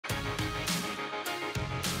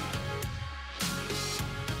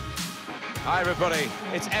Hi everybody,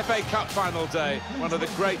 it's FA Cup final day, one of the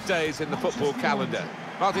great days in the football calendar.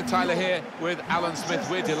 Martin Tyler here with Alan Smith.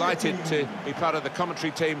 We're delighted to be part of the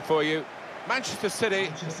commentary team for you. Manchester City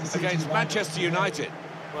against Manchester United.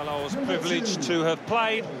 Well, I was privileged to have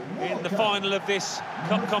played in the final of this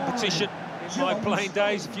cup competition in my playing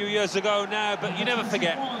days a few years ago now, but you never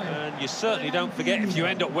forget, and you certainly don't forget if you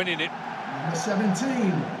end up winning it. Number 17,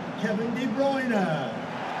 Kevin De Bruyne.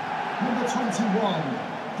 Number 21,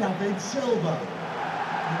 David Silva.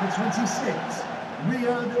 Number 26,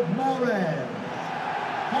 Riyad Mahrez.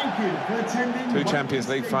 Thank you for attending. Two Champions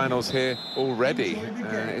League finals here already.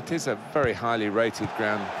 It is a very highly rated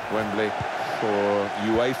ground, Wembley, for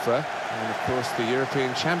UEFA. And of course the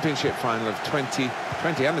European Championship final of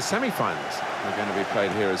 2020 and the semi-finals are going to be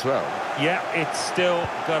played here as well. Yeah, it's still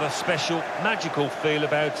got a special, magical feel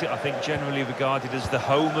about it. I think generally regarded as the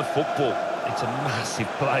home of football. It's a massive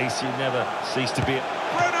place. You never cease to be it.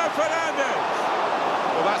 Bruno Fernandes!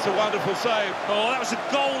 Well, that's a wonderful save. Oh, that was a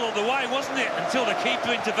goal all the way, wasn't it? Until the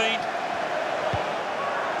keeper intervened.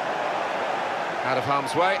 Out of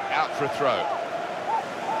harm's way, out for a throw.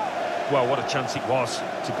 Well, what a chance it was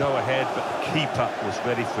to go ahead, but the keeper was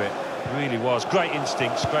ready for it. Really was. Great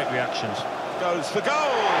instincts, great reactions. Goes for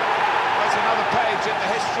goal! There's another page in the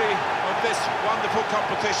history of this wonderful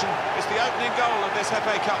competition. It's the opening goal of this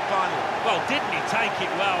FA Cup final. Well, didn't he take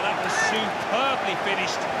it well? That was superbly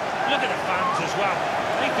finished. Look at the fans as well.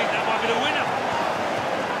 They think that might be the winner.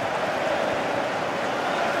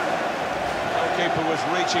 The goalkeeper was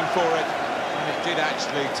reaching for it, and it did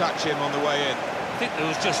actually touch him on the way in. I think there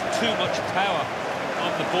was just too much power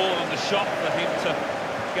on the ball and the shot for him to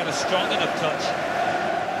get a strong enough touch.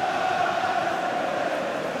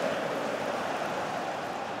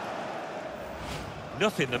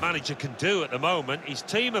 Nothing the manager can do at the moment. His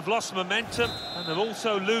team have lost momentum and they're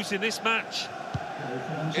also losing this match.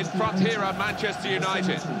 In front here are Manchester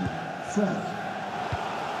United.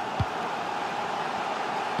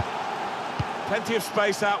 Plenty of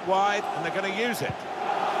space out wide, and they're going to use it.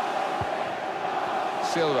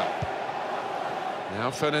 Silva. Now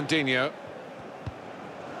Fernandinho.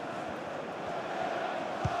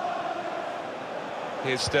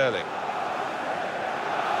 Here's Sterling.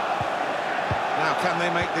 Now, can they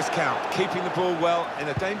make this count? Keeping the ball well in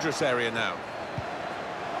a dangerous area now.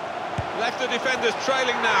 Left the defenders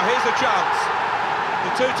trailing now. Here's a chance.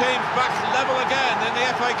 The two teams back level again in the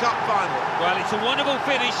FA Cup final. Well, it's a wonderful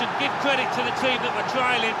finish, and give credit to the team that were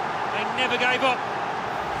trailing. They never gave up.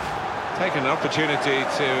 Taken an opportunity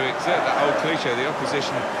to exert that old cliche, the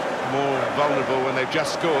opposition more vulnerable when they've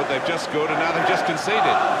just scored, and now they've just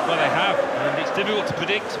conceded. Well, they have, and it's difficult to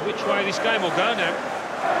predict which way this game will go now.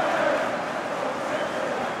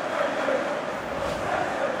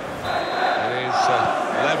 It is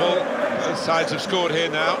level. Both sides have scored here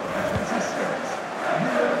now.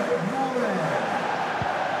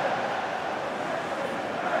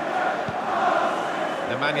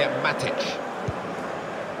 Nemanja Matic.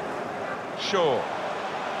 Shaw.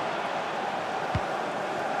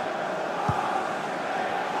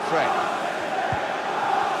 Fred.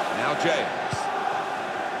 Now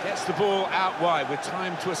James. Gets the ball out wide with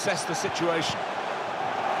time to assess the situation.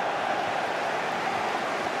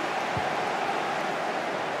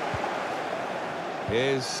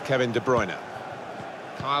 Here's Kevin De Bruyne.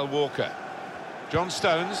 Kyle Walker. John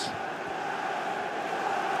Stones.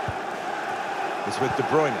 It's with De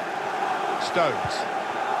Bruyne. Stones.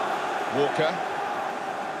 Walker.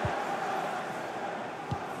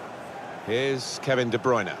 Here's Kevin De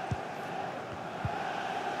Bruyne.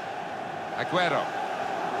 Aguero.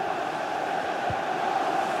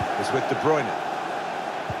 It's with De Bruyne.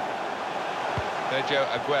 Sergio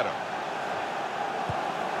Aguero.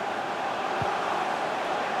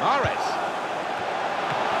 Mahrez.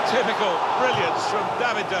 Typical brilliance from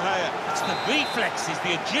David De Gea. It's the reflexes,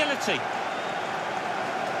 the agility.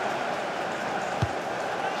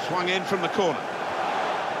 Swung in from the corner.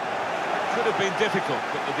 Could have been difficult,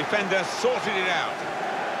 but the defender sorted it out.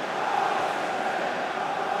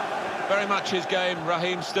 Very much his game,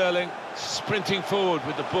 Raheem Sterling, sprinting forward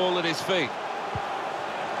with the ball at his feet.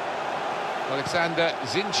 Alexander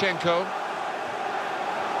Zinchenko.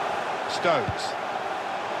 Stones.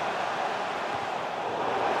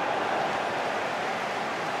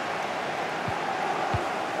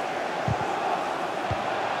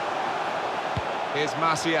 Here's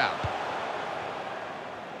Martial.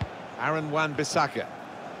 Aaron Wan-Bissaka.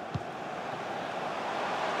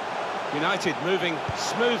 United moving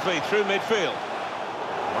smoothly through midfield.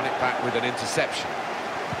 Won it back with an interception.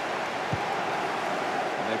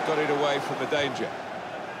 And they've got it away from the danger.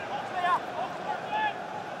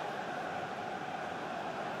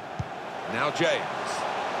 Now James.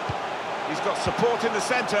 He's got support in the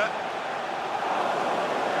centre.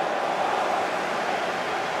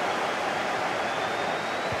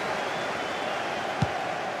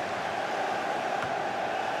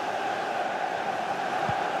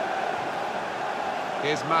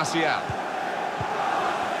 Here's Martial.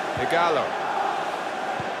 Igalo.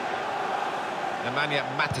 Nemanja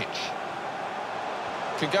Matic.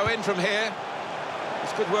 Can go in from here.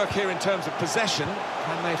 It's good work here in terms of possession.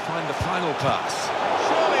 Can they find the final pass?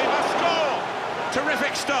 Surely must score!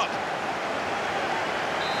 Terrific stop.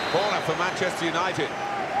 Corner for Manchester United.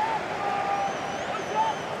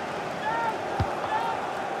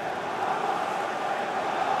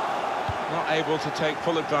 Not able to take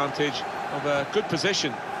full advantage of a good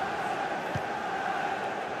position.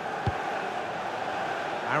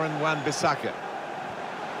 Aaron Wan-Bissaka.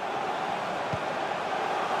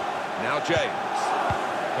 Now James.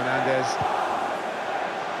 Fernandez.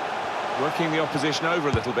 Working the opposition over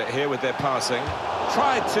a little bit here with their passing.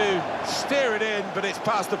 Tried to steer it in, but it's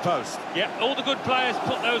past the post. Yeah, all the good players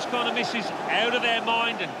put those kind of misses out of their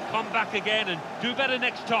mind and come back again and do better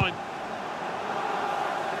next time.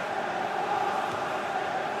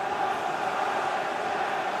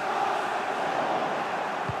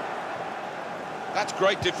 That's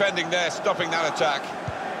great defending there, stopping that attack.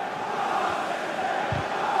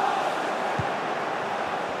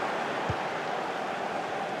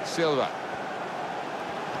 Silva.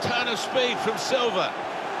 Turn of speed from Silva.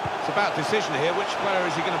 It's about decision here. Which player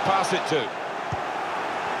is he going to pass it to?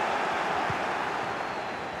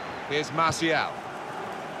 Here's Martial.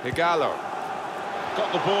 Igalo.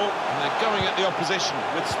 Got the ball, and they're going at the opposition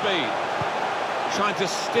with speed. Trying to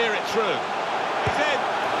steer it through. He's in.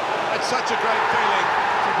 It's such a great feeling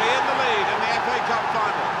to be in the lead in the FA Cup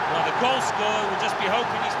final. Well, the goal scorer will just be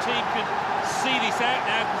hoping his team can see this out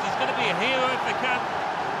now, because he's going to be a hero if they can.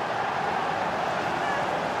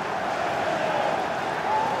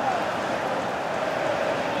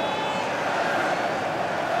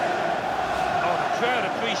 Oh, the crowd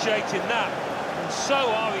appreciating that, and so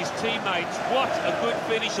are his teammates. What a good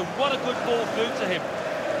finish, and what a good ball through to him.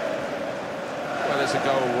 Well, it's a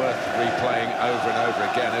goal worth replaying over and over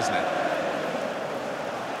again, isn't it?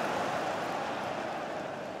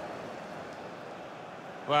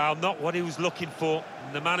 Well, not what he was looking for.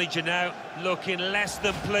 The manager now looking less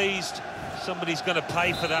than pleased. Somebody's going to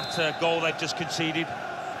pay for that goal they've just conceded.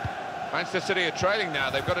 Manchester City are trailing now.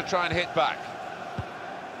 They've got to try and hit back.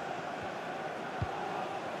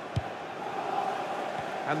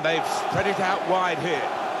 And they've spread it out wide here.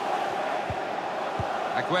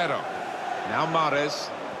 Aguero. Now Mahrez.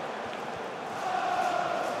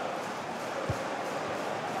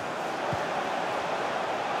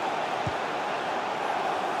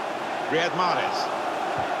 Riyad Mahrez.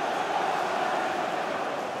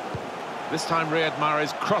 This time Riyad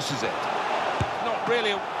Mahrez crosses it. Not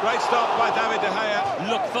really a great stop by David De Gea.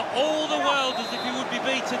 Look for all the world as if he would be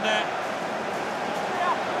beaten there.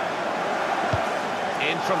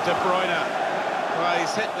 In from De Bruyne. Well,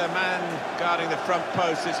 he's hit the man guarding the front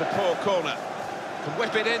post. It's a poor corner. Can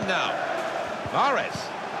whip it in now. Mahrez.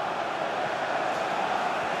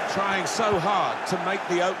 Trying so hard to make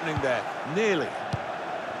the opening there. Nearly.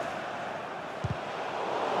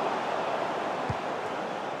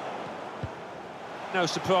 No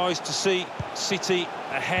surprise to see City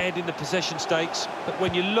ahead in the possession stakes, but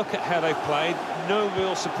when you look at how they've played, no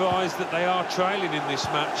real surprise that they are trailing in this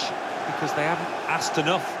match, because they haven't asked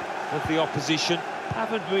enough of the opposition,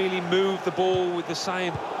 haven't really moved the ball with the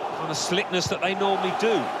same kind of slickness that they normally do.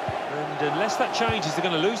 And unless that changes, they're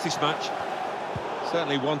going to lose this match.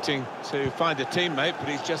 Certainly wanting to find a teammate, but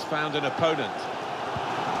he's just found an opponent.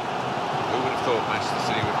 Who would have thought Manchester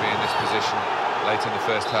City would be in this position late in the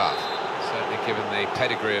first half? Certainly given the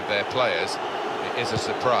pedigree of their players, it is a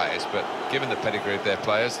surprise, but given the pedigree of their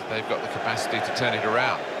players, they've got the capacity to turn it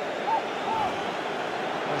around.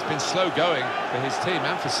 Well, it's been slow going for his team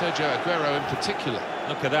and for Sergio Aguero in particular.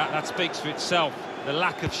 Look at that speaks for itself. The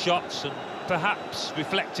lack of shots, and perhaps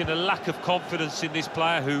reflecting a lack of confidence in this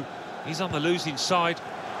player who is on the losing side.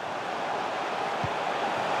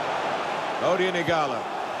 Odion Igalo.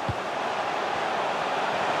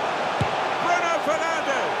 Bruno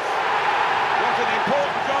Fernandes. What an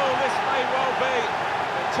important goal this may well be.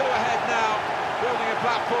 They're two ahead now, building a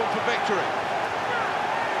platform for victory.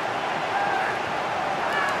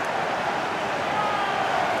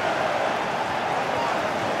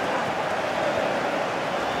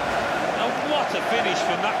 And what a finish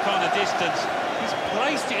from that kind of distance. He's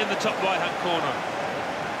placed it in the top right-hand corner.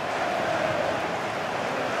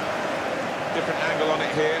 Different angle on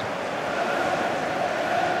it here.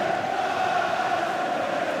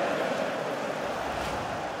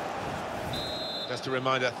 Just a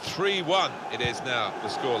reminder, 3-1 it is now, the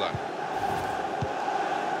scoreline.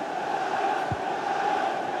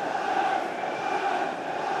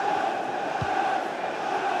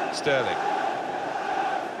 Sterling.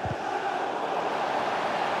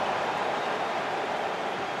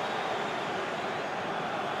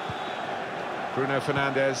 Bruno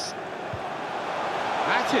Fernandes.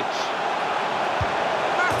 Matic.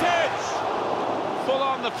 Full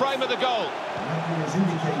on the frame of the goal. The referee has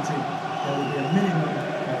indicated there will be a minimum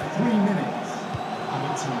of 3 minutes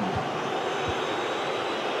added time.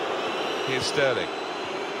 Here's Sterling.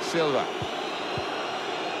 Silva.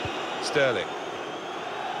 Sterling.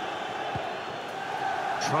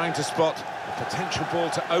 Trying to spot a potential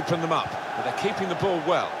ball to open them up, but they're keeping the ball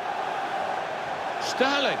well.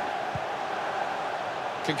 Sterling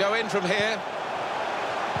can go in from here.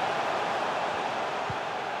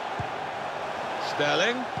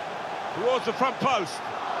 Sterling towards the front post.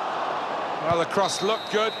 Well, the cross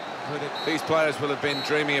looked good, but these players will have been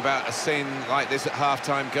dreaming about a scene like this at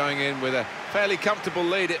half-time, going in with a fairly comfortable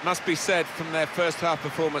lead, it must be said, from their first half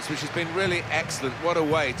performance, which has been really excellent. What a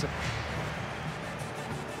way to...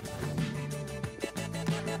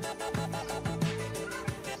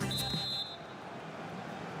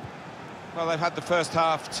 Well, they've had the first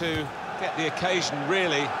half to get the occasion,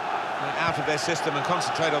 really, out of their system and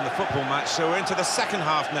concentrate on the football match. So we're into the second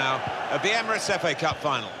half now of the Emirates FA Cup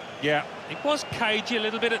final. Yeah, it was cagey a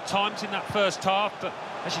little bit at times in that first half, but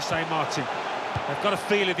as you say, Martin, they've got a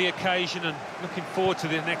feel of the occasion and looking forward to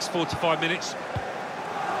the next 45 minutes.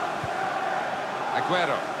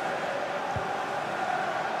 Aguero.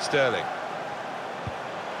 Sterling.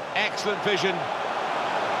 Excellent vision.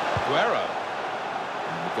 Aguero.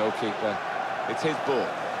 And the goalkeeper, it's his ball.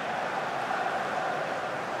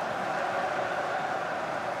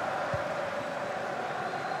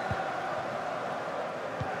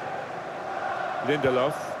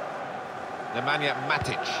 Lindelof. Nemanja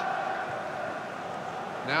Matic.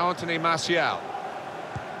 Now Anthony Martial.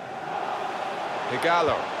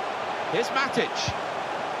 Igalo. Here's Matic.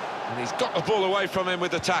 And he's got the ball away from him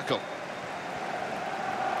with the tackle.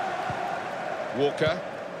 Walker.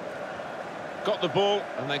 Got the ball,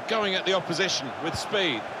 and they're going at the opposition with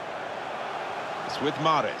speed. It's with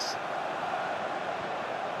Mahrez.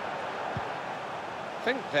 I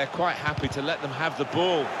think they're quite happy to let them have the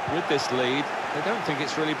ball with this lead. They don't think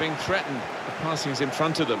it's really being threatened. The passing's in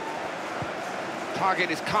front of them. Target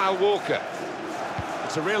is Kyle Walker.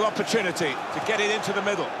 It's a real opportunity to get it into the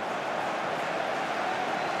middle.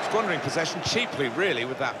 Squandering possession cheaply, really,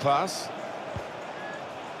 with that pass.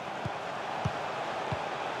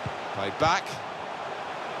 Played back.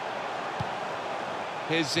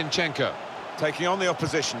 Here's Zinchenko, taking on the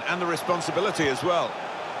opposition and the responsibility as well.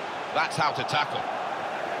 That's how to tackle.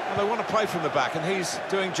 Well, they want to play from the back, and he's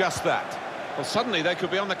doing just that. Well, suddenly they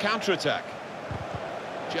could be on the counter-attack.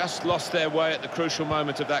 Just lost their way at the crucial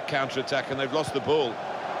moment of that counter-attack, and they've lost the ball.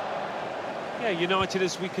 Yeah, United,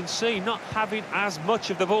 as we can see, not having as much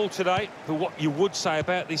of the ball today. But what you would say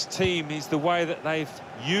about this team is the way that they've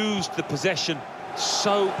used the possession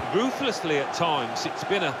so ruthlessly at times. It's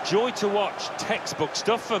been a joy to watch, textbook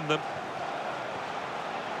stuff from them.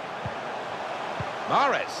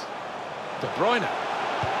 Mahrez. De Bruyne.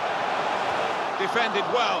 Defended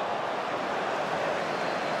well.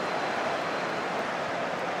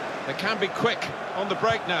 They can be quick on the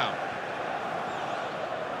break now.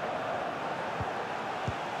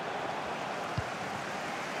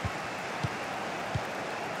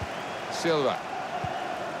 Silva.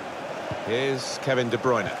 Here's Kevin De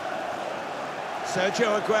Bruyne.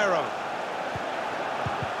 Sergio Aguero.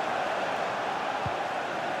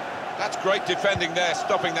 That's great defending there,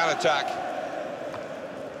 stopping that attack.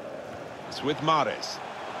 It's with Mahrez.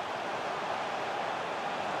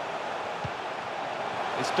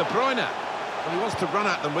 It's De Bruyne. Well, he wants to run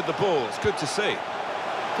at them with the ball. It's good to see.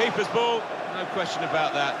 Keeper's ball, no question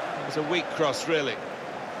about that. It was a weak cross, really.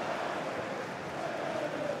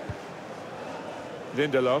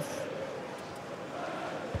 Lindelof.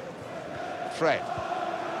 Fred.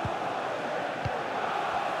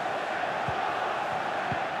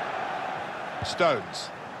 Stones.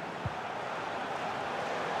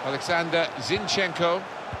 Alexander Zinchenko.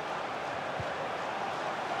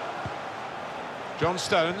 John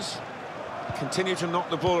Stones. Continue to knock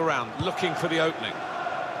the ball around, looking for the opening.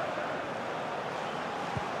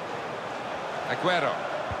 Aguero.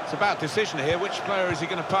 It's about decision here. Which player is he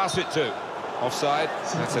going to pass it to? Offside.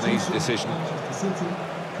 That's an easy decision.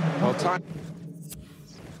 Well, time.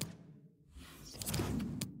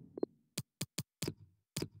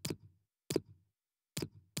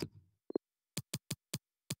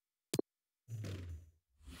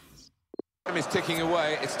 Time is ticking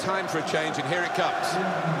away. It's time for a change, and here it comes.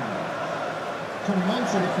 Coming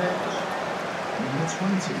onto the pitch, number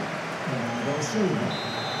 20, Bernardo Silva.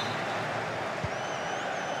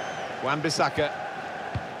 Wan-Bissaka.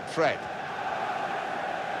 Fred.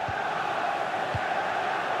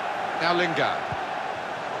 Now Lingard.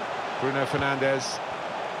 Bruno Fernandes.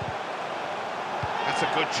 That's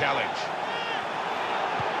a good challenge.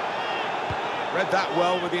 Read that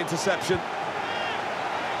well with the interception.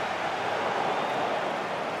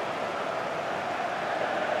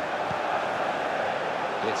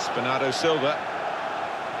 It's Bernardo Silva.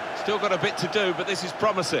 Still got a bit to do, but this is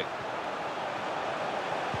promising.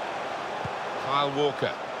 Kyle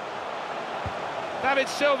Walker. David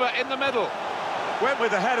Silva in the middle. Went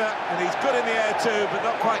with the header, and he's good in the air too, but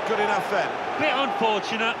not quite good enough then. Bit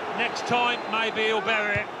unfortunate. Next time, maybe he'll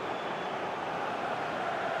bury it.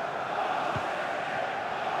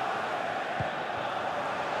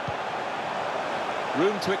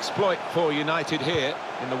 Room to exploit for United here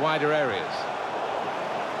in the wider areas.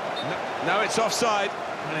 No, it's offside,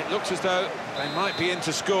 and it looks as though they might be in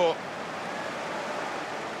to score.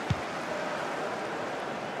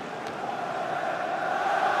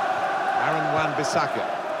 Aaron Wan-Bissaka.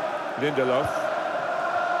 Lindelof.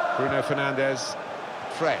 Bruno Fernandes.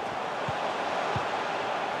 Fred.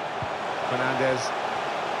 Fernandes.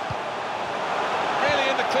 Really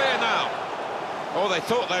in the clear now. Oh, they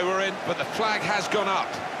thought they were in, but the flag has gone up.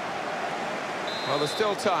 Well, there's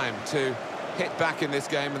still time to hit back in this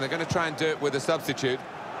game, and they're going to try and do it with a substitute.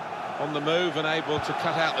 On the move and able to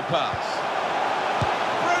cut out the pass.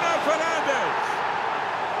 Bruno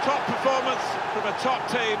Fernandes! Top performance from a top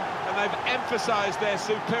team, and they've emphasised their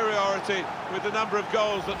superiority with the number of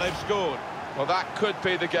goals that they've scored. Well, that could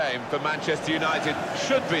be the game for Manchester United.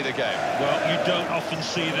 Should be the game. Well, you don't often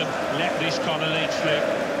see them let this kind of lead slip.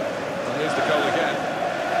 And here's the goal again.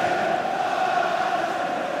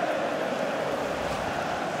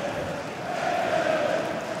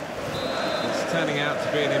 It's turning out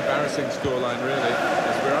to be an embarrassing scoreline, really,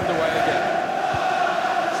 as we're underway again.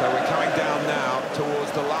 So we're coming down now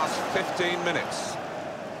towards the last 15 minutes.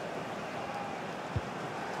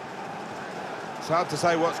 It's hard to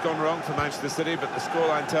say what's gone wrong for Manchester City, but the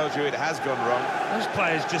scoreline tells you it has gone wrong. Those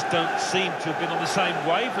players just don't seem to have been on the same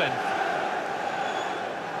wavelength.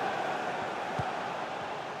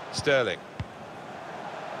 Sterling.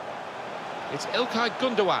 It's Ilkay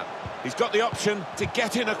Gundogan. He's got the option to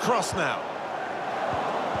get in across now.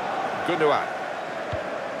 Gundogan.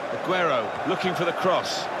 Aguero looking for the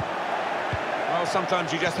cross. Well,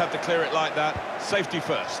 sometimes you just have to clear it like that. Safety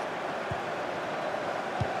first.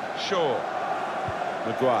 Shaw.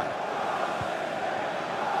 Maguire.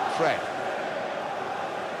 Fred.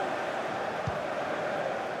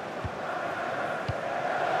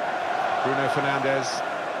 Bruno Fernandes.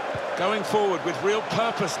 Going forward with real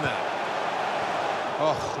purpose now.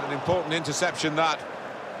 Oh, an important interception that.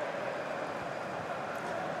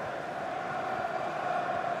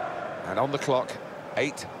 And on the clock,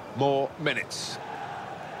 8 more minutes.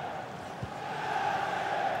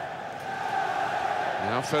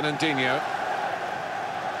 Now Fernandinho.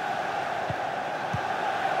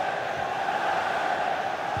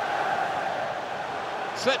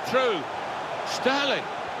 Slip through. Sterling.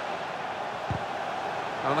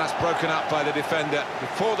 And that's broken up by the defender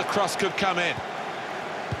before the cross could come in.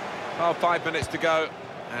 Oh, 5 minutes to go,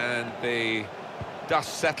 and the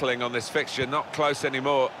dust settling on this fixture, not close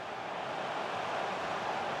anymore.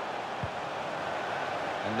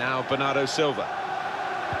 And now Bernardo Silva.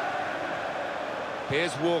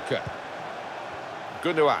 Here's Walker.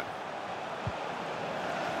 Gundogan.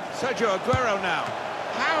 Sergio Aguero now.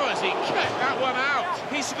 How has he kept that one out?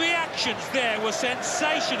 His reactions there were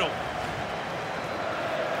sensational.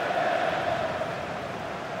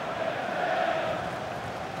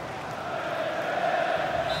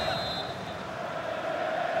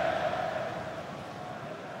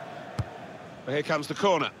 Well, here comes the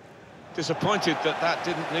corner. Disappointed that that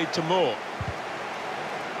didn't lead to more.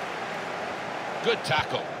 Good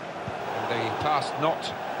tackle. And the pass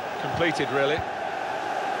not completed, really.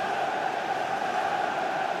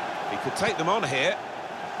 He could take them on here.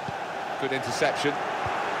 Good interception.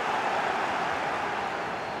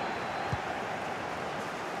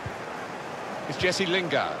 It's Jesse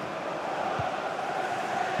Lingard.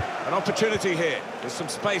 An opportunity here. There's some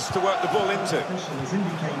space to work the ball into.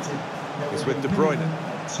 It's with De Bruyne.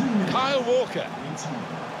 Kyle Walker.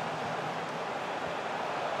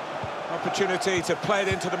 Opportunity to play it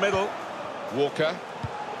into the middle. Walker.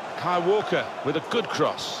 Kyle Walker with a good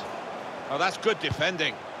cross. Oh, that's good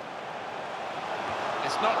defending.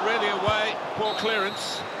 It's not really away. Poor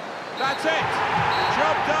clearance. That's it.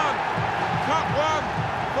 Job done. Cup won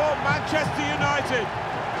for Manchester United.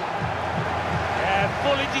 Yeah,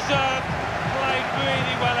 fully deserved. Played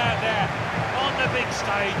really well out there on the big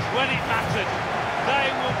stage when it mattered. They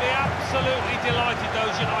will be absolutely delighted,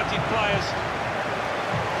 those United players.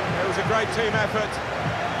 It was a great team effort.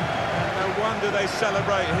 No wonder they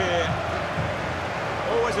celebrate here.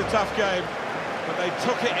 Always a tough game, but they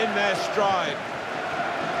took it in their stride.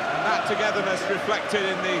 And that togetherness reflected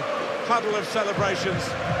in the huddle of celebrations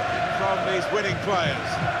from these winning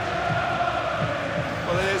players.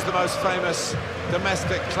 Well, it is the most famous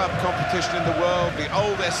domestic club competition in the world, the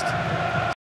oldest